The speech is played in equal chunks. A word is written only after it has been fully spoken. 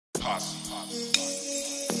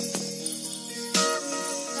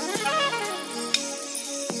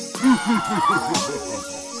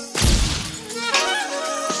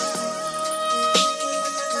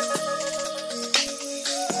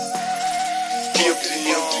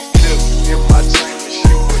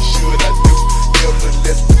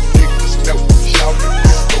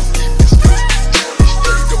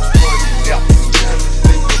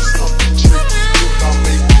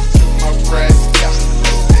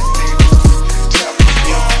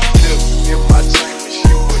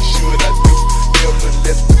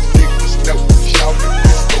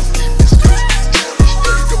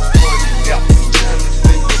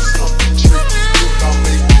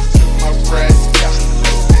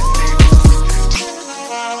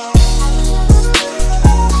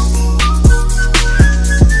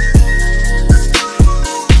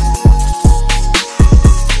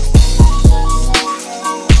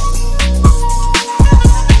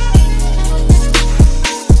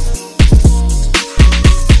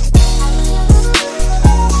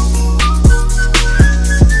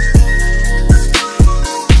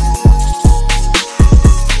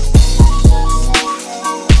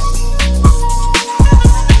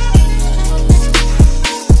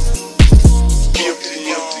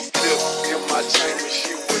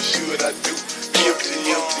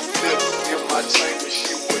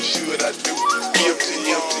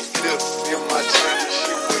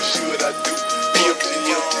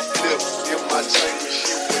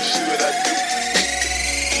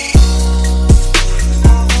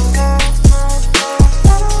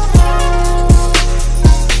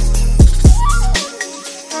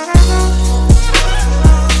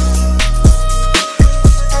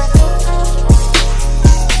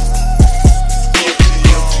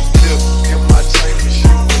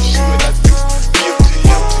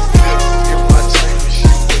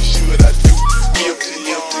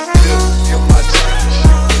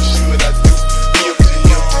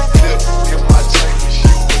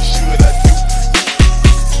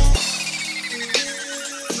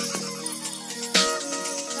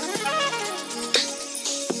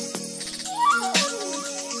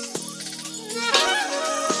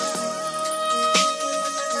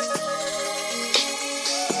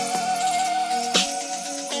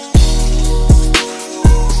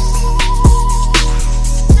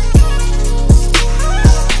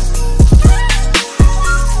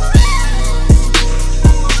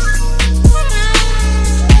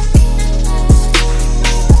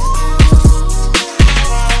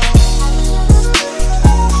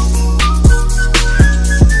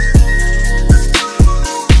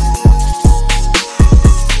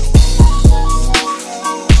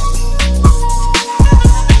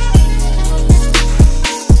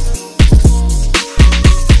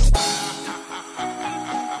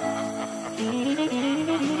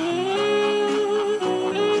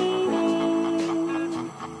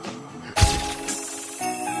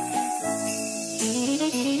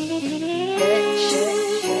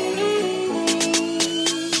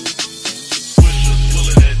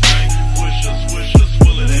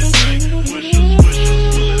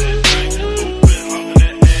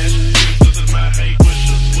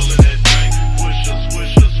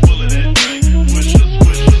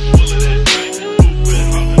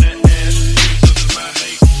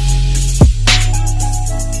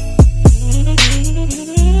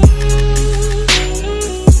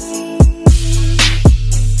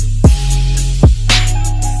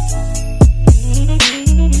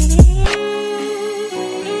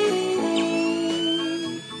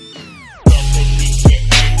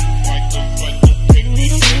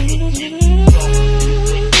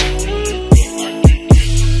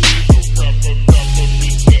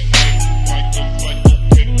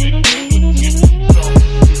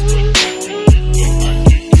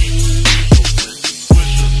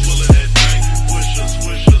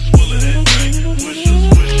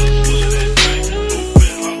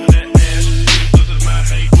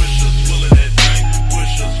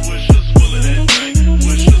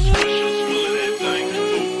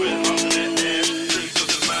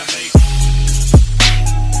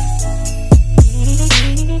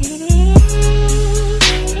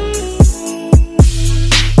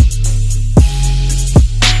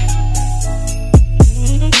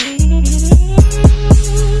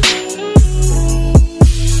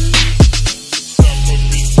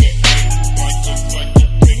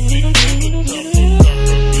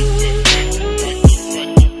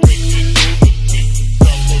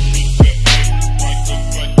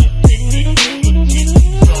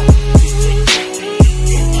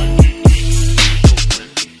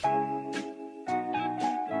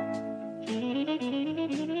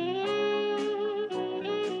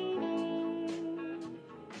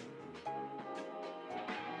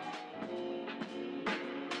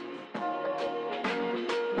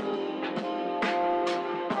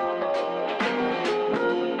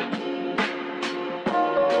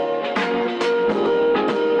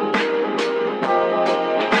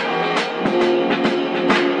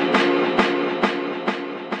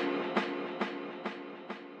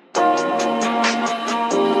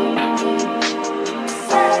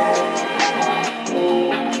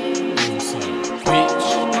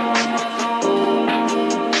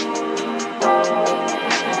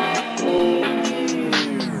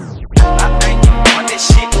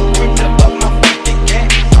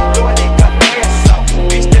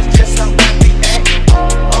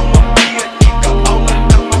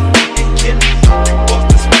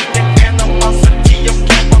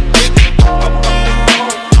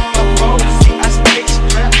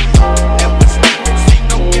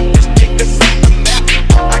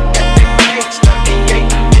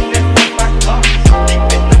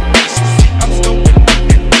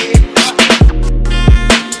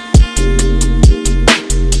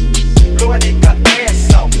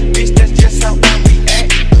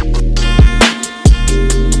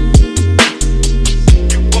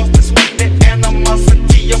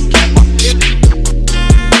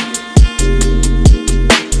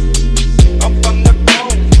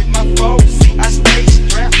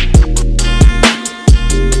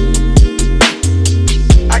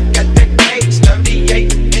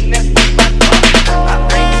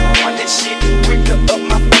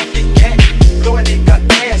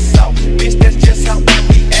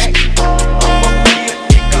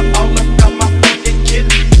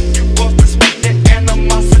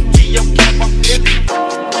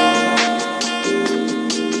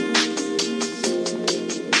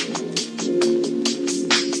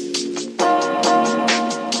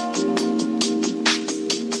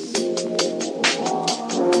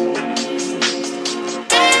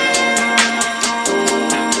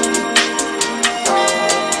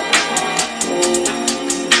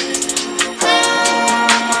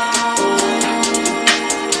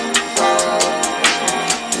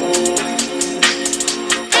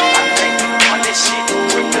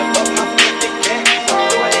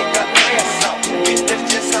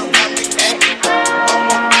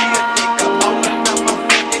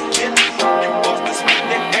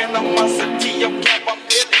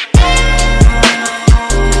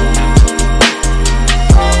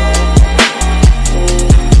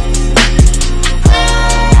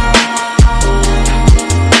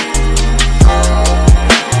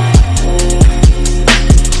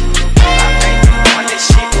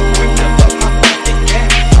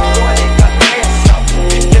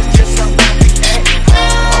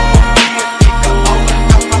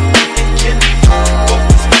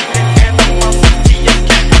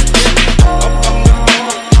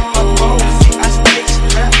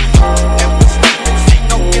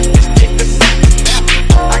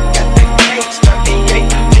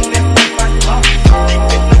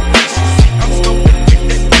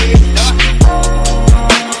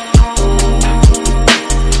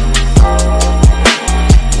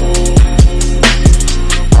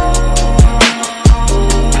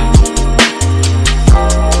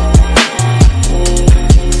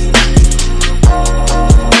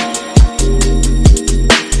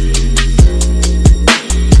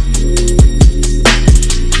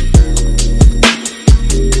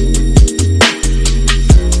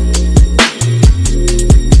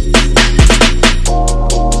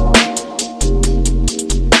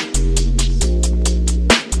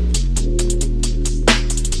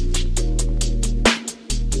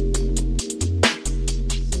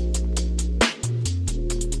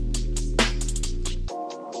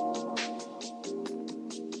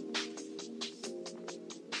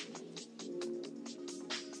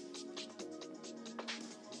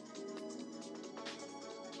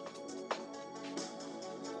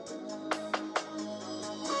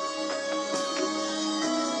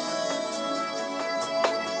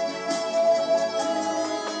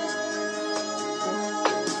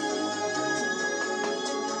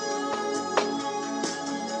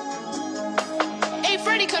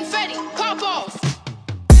Confetti, pop off.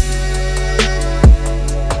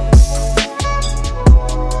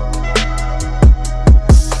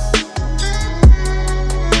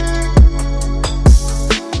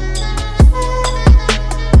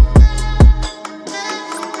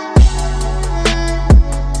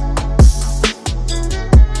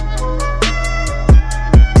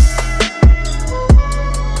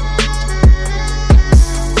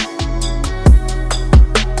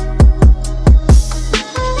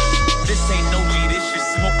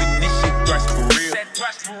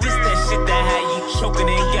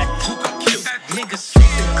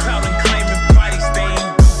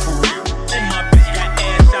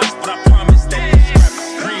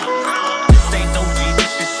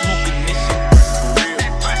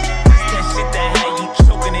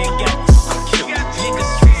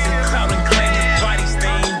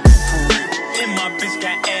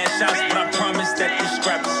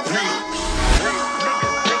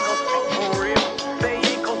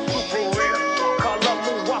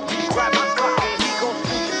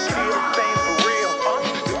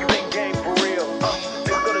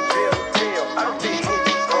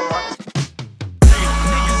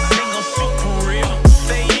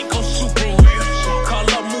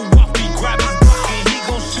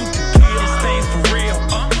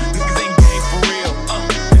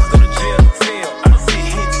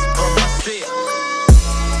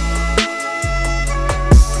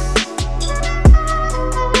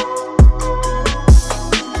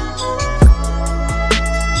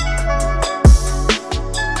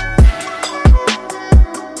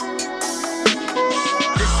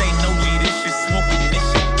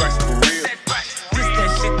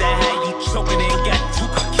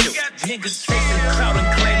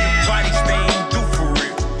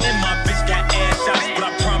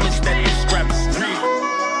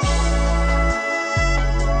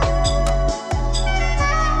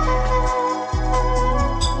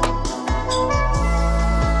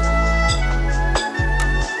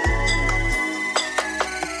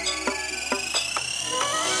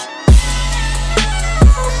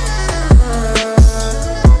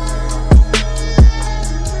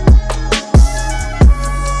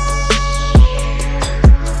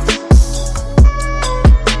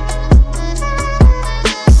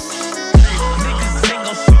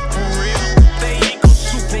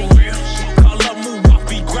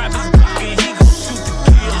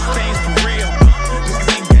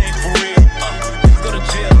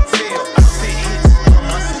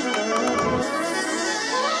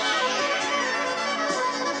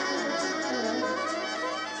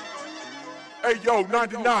 Hey yo,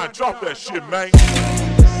 99, drop that shit, man.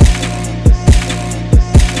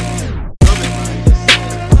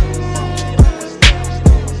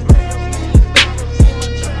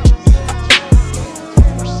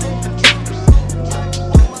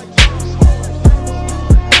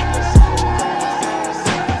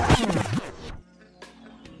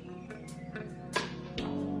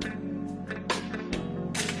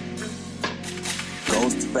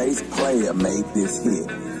 Ghostface Playa made this hit.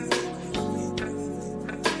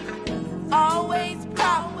 Always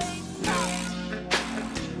proud.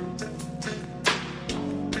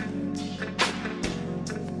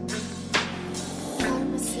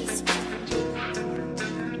 Pharmacist.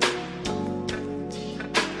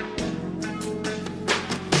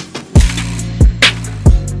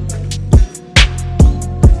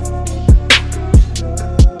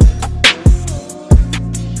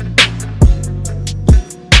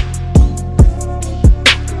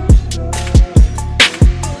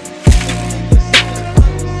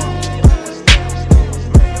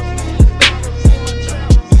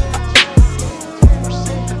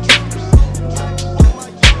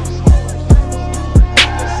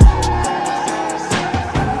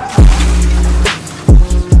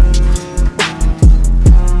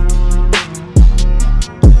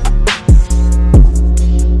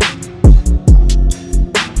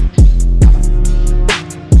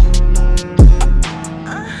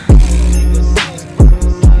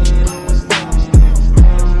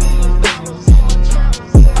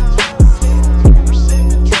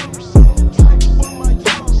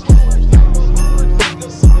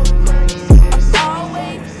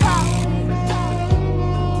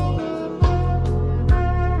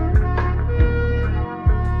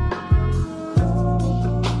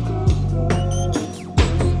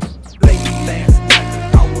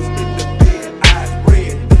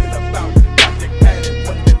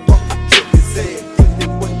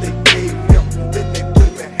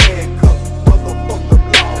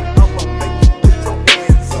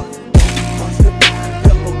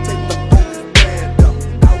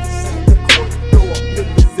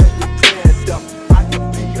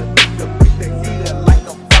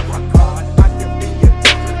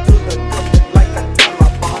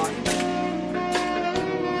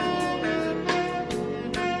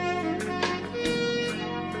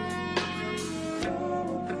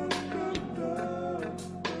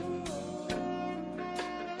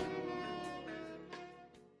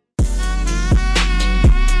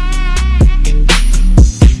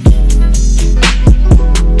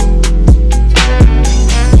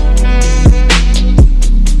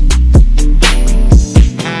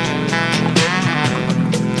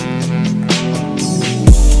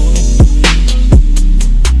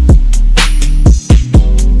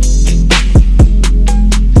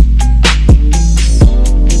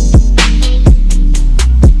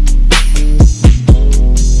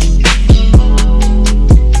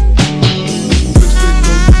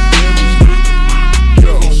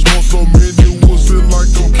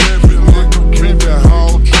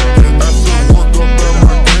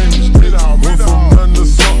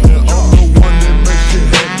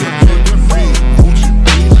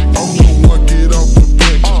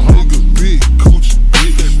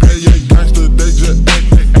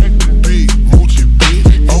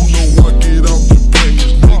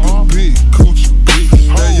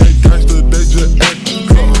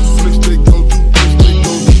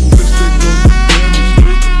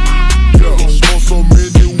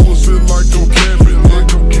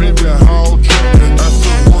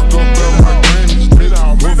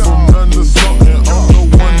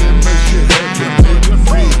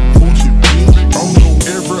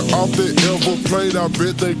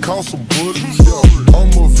 on some bullets, yeah.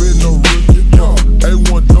 I'm a vet, no rookie, yeah.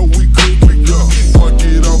 A1 know we cookin', yeah. Fuck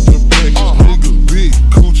it off the back, nigga, big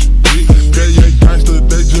coochie, big. They ain't gangsta,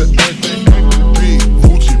 they just actin' big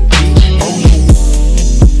coochie, big.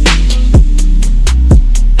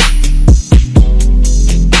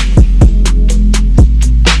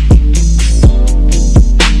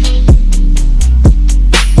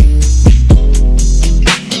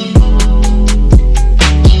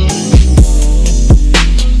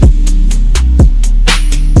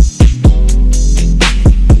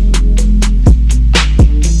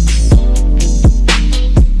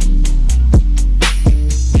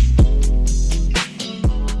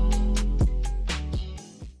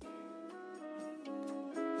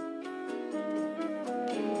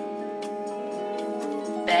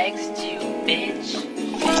 BAXDEW, bitch.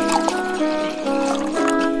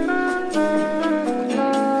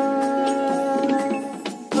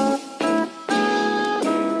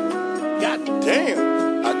 God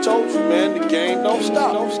damn! I told you, man, the game don't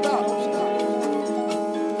stop. Don't stop.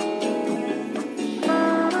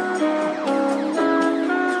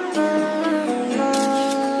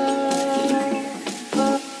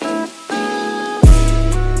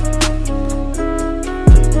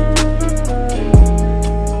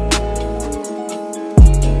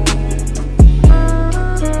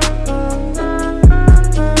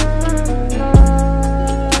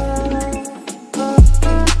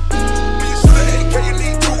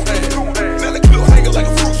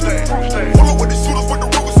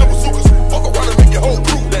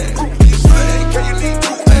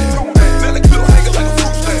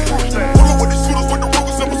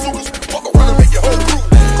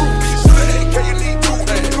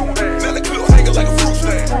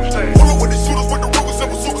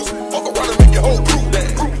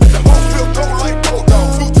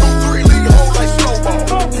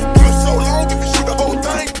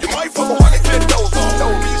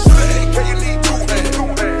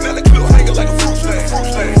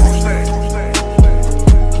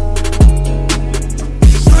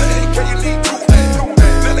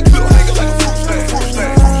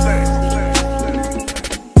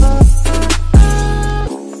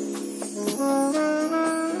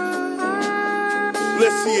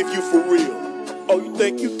 Let's see if you for real. Oh, you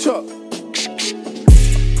think you tough?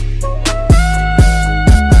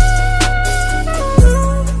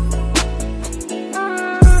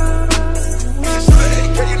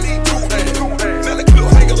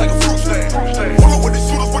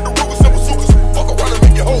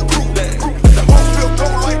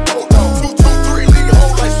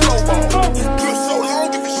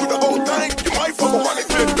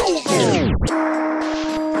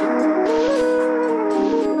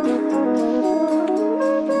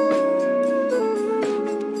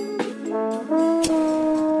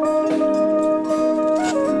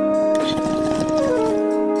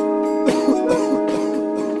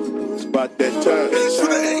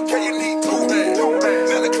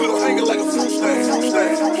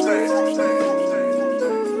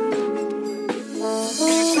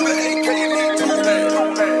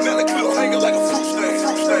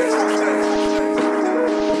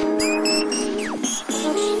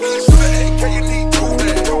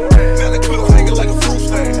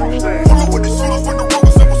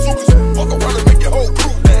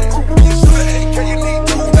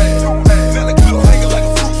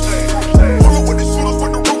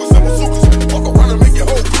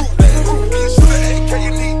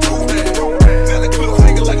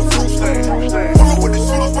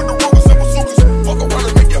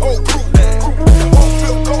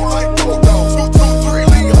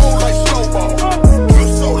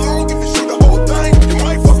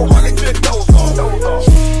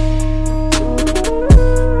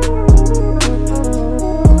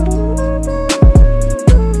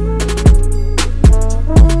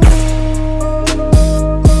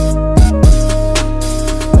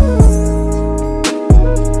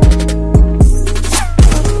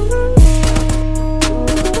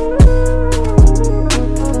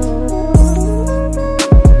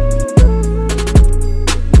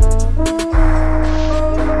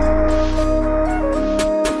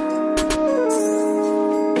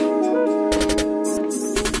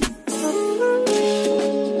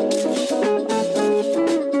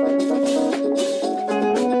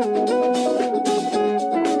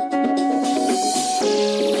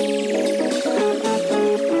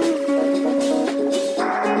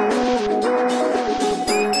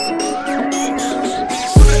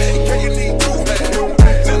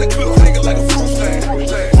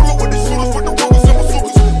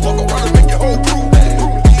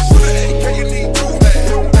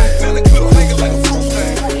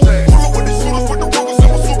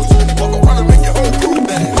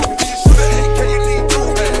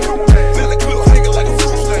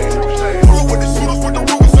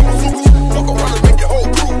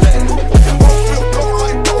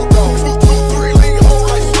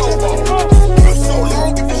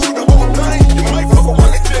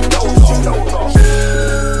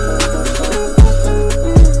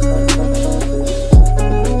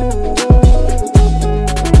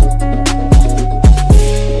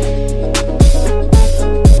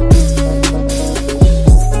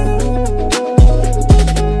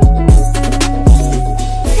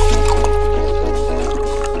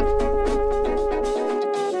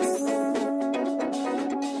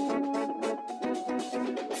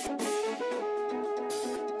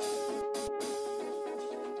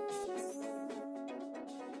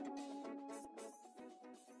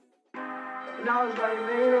 I was like,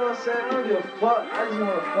 man, you know what I'm saying? I don't give a fuck. I just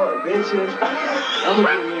want to fuck bitches. I'm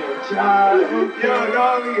gonna give me a job.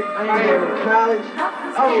 I ain't going to college.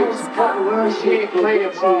 I want some fucking world shit. Play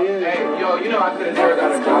it, bro. Hey, yo, you know I could have never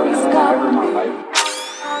got a job in my life.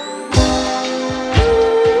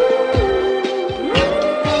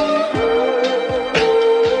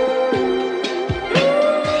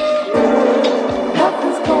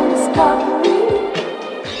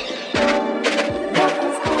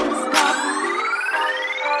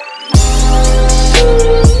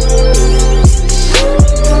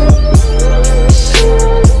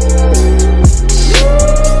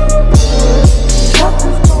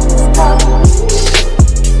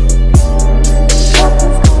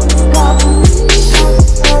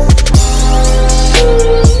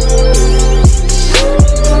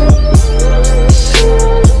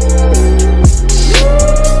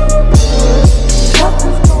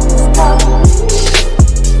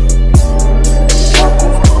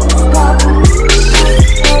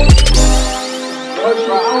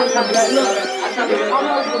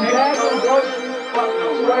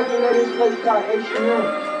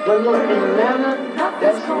 But look, in Atlanta,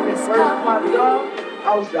 that's when it first popped off.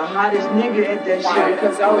 I was the hottest nigga at that shit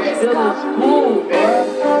because I was still in school,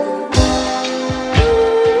 man.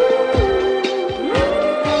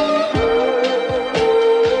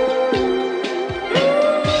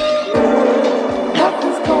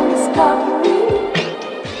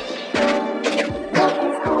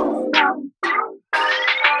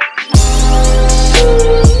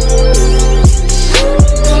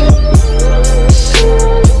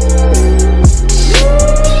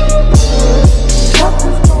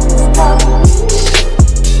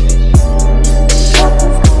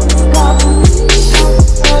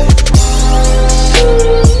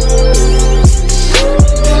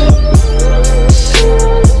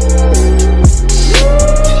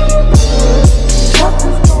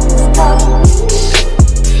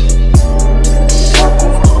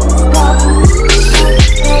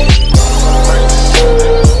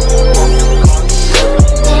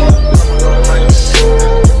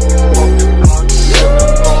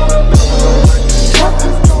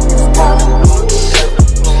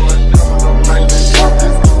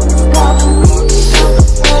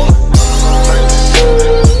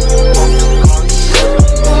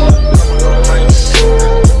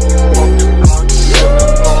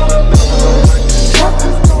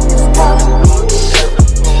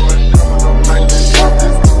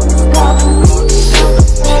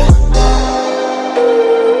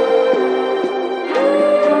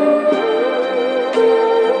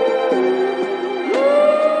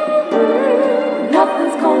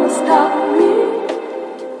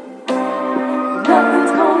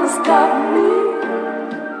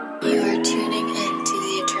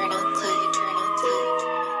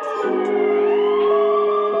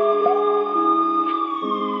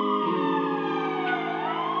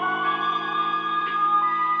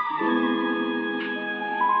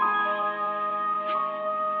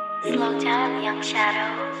 Slow down, young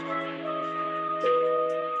shadow.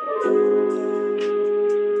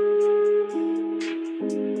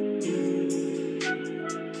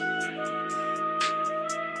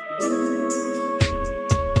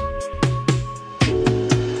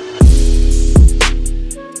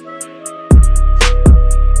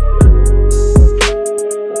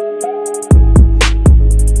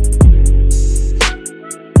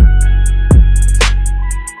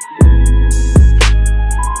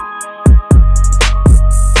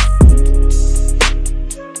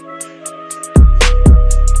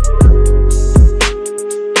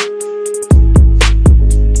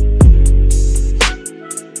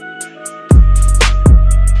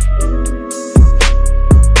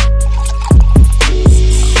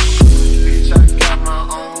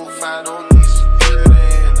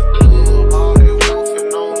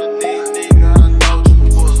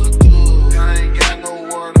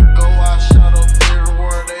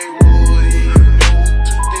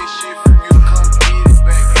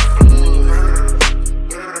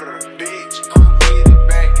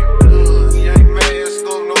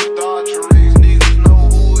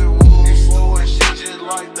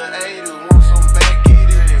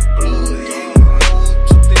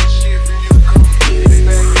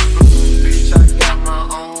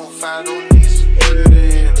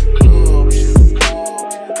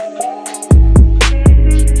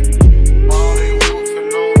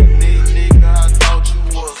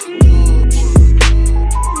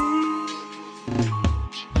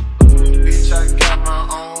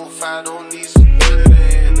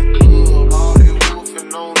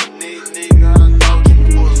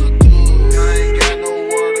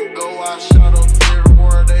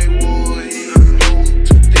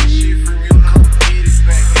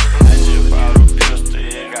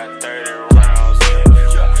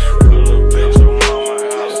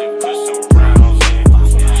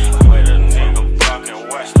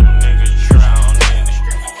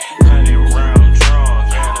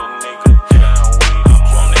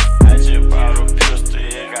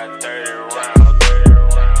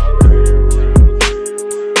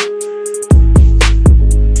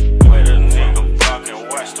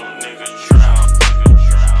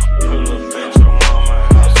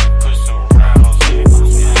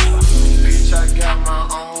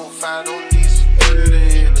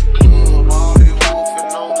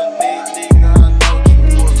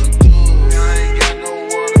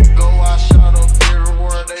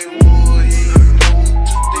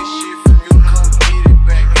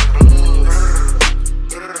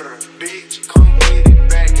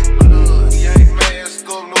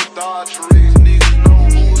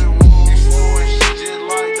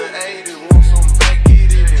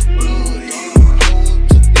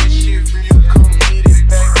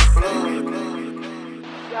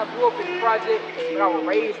 I was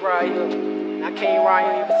raised right here. I came around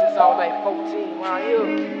here ever since I was like 14 around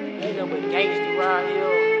here. You know, with gangsters around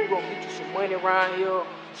here. You gonna get you some money around here.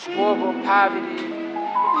 Struggle, poverty.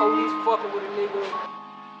 The police fucking with a nigga.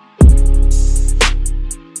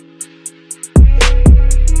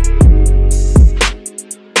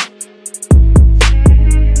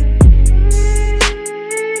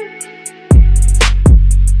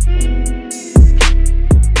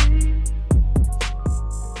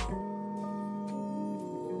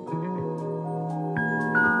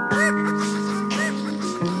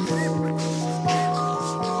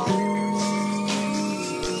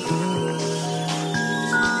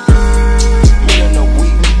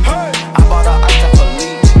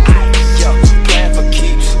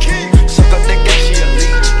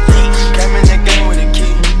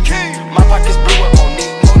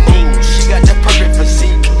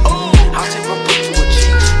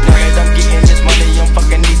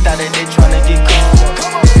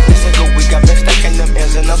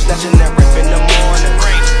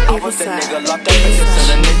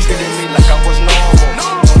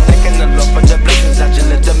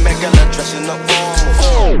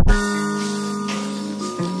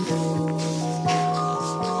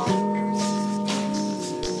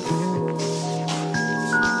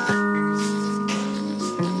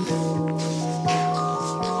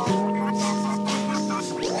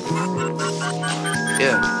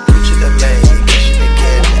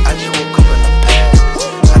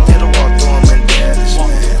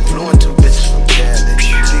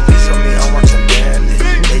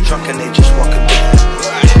 Drunk and they just walking back.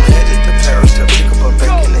 Headed to Paris to pick up a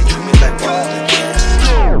bacon. They treat me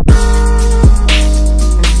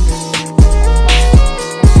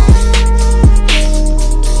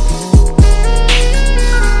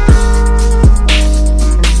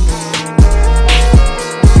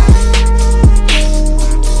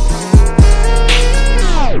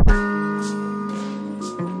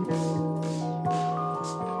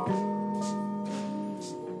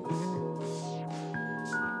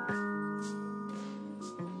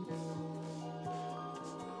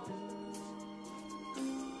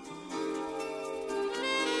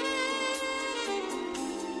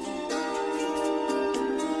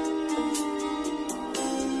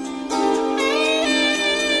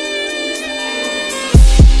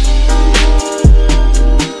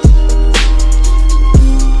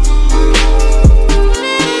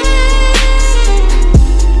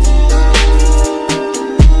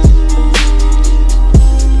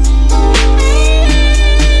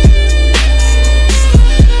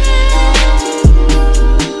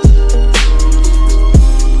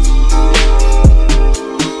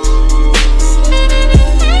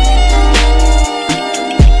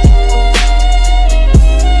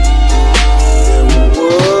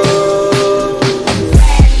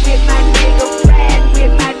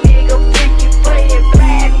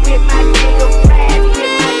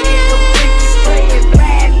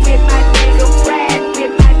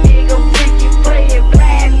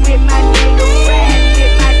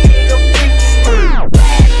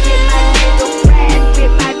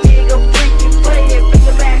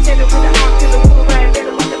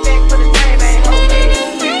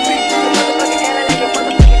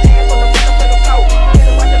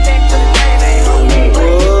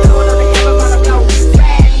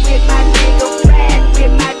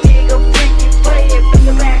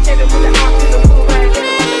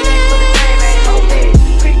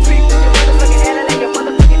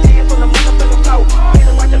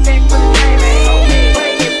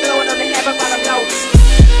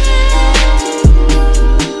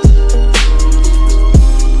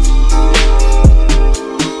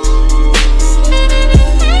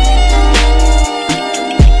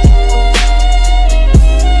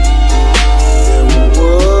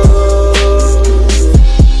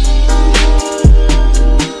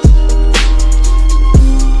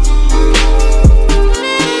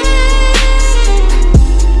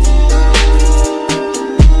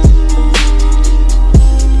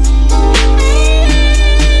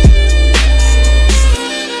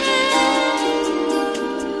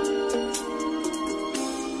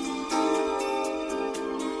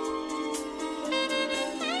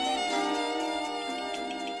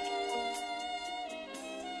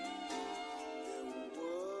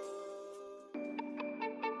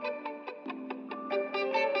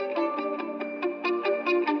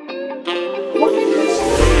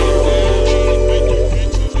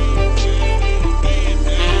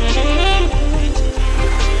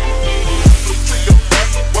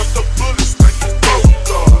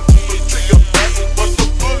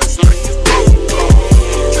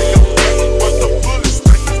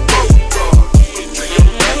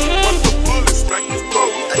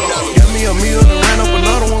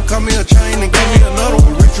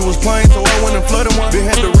plain, so I went and flooded one. Been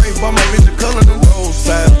had to rape by my bitch of color the road.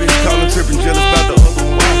 Side bitch calling, tripping, jealous about the other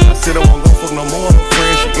one. I said I won't go fuck no more. My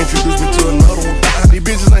friend, she introduced me to another one. These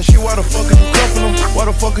bitches ain't shit, why the fuck is you cuffing them? Why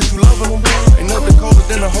the fuck is you loving them? Ain't nothing colder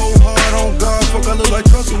than a whole heart on God. Fuck, I look like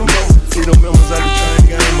trusting them. See them members out the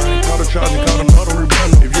chain game, I ain't caught a charge and caught another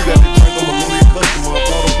rebuttal. If you got the drink, I'ma know your customer. I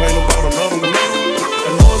bought a plane about another one.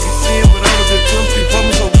 I know it's a sin, but I was just tempted. Fuck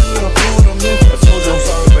me so good, I'm feeling I'm in. I told you I'm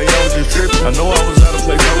sorry, babe, I was just tripping. I know I was out of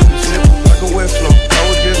place, I was just slipping. Like a wet flow, I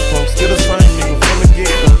was just punk. Still the same nigga from the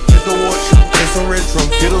get-go. Hit the watch, and some retro.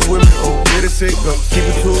 Hit us with me, oh, get it sick, go. Keep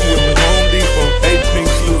it cool with me, Home Depot. 8 pink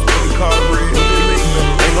shoes, with the car red.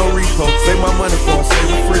 Ain't no repo, save my money for her,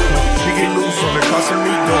 save a free one. She get loose on it, cost me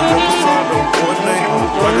go. Go Posado, coordinate,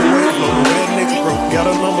 like a wave flow. Bad nigga, bro, got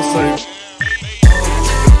a number saved.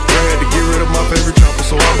 I had to get rid of my favorite chopper,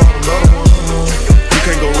 so I bought another one. You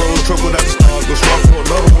can't go road truck without the stars, go swap for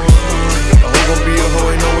another one. A hoe gon' be a hoe,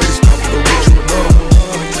 ain't no way to stop it, go get you another one.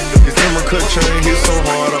 This hammer cut chain hit so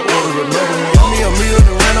hard, I ordered another one. Got me a meal,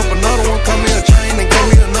 then ran up another one. Cut me a chain, then got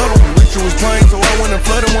me another one. Richard was plain, so I went and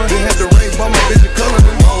flooded one. Then had to rape by my bitch of color.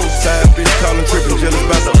 The whole side bitch calling, tripping, jealous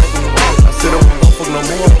about the other one. I said I won't go fuck no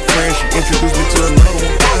more. My friend, she introduced me to another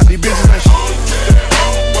one. These bitches ain't shit.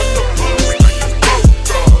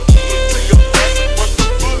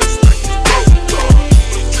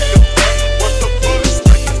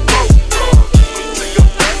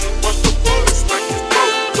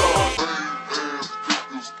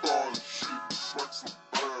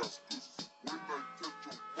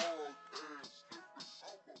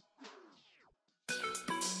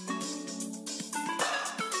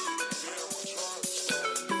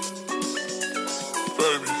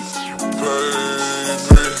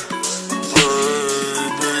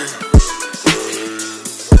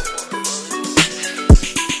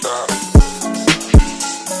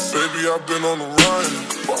 I've been on the run,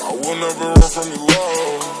 but I will never run from your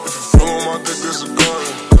love. If you feel on my dick, there's a gun.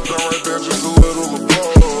 That right there, just a little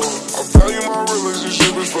above. I value my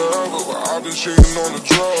relationship is forever, but I've been cheating on the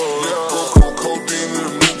drugs. Yeah, broke codeine in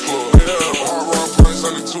a new plug. Yeah, hard rock price,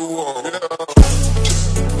 I need 2 on. Yeah,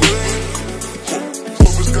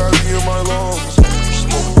 hope it's got me in my lungs.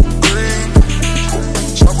 Smoke green,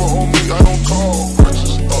 chopper on me, I don't call. I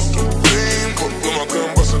just up the beam. With my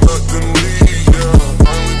gun, bust a nut, then leave. Yeah,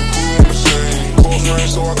 I ain't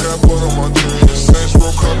so I got blood on my jeans. Saints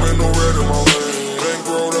roll coming, no red in my lane. Bank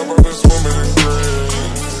rolled up, I've been swimming in green.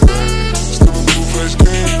 Still a blue-faced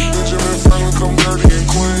king. Benjamin Franklin come dirty and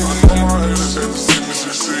clean. I know my haters hate to see me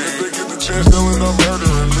succeed. If they get the chance, they'll end up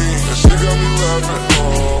murdering me. That shit got me laughing.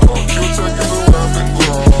 Q-Tech is a rapping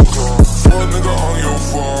clock. For a nigga on your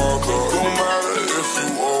fucker. Don't matter if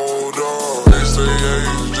you older. They say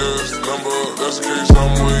age just number. That's the case,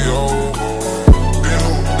 I'm way over.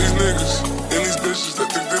 These niggas bitches that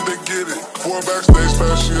think that they get it. 4 backstage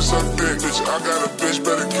fast, she a suck dick. Bitch, I got a bitch,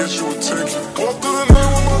 better get you a ticket. Walk through the night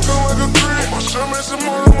with my gun like a 3. My shirt makes some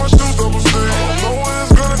more than my shoes double stick. I don't know what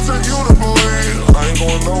it's gonna take you to believe. I ain't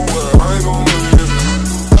going nowhere, I ain't gon' live it.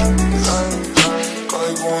 I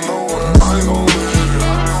ain't going nowhere, I ain't gon' live it.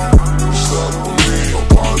 What's up with me?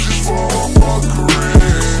 Apologies for my fuck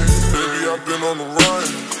career. Baby, I've been on the run,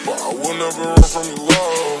 but I will never run from your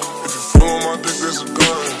love. If you feel on my dick, there's a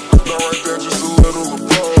gun. Not right there, just a little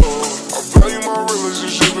above. I value my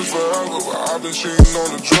relationship is forever, but I've been cheating on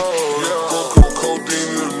the drugs. Yeah, broke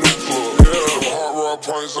codeine in a new plug. Yeah, hard rock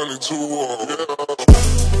pints, I need 2 on. Yeah.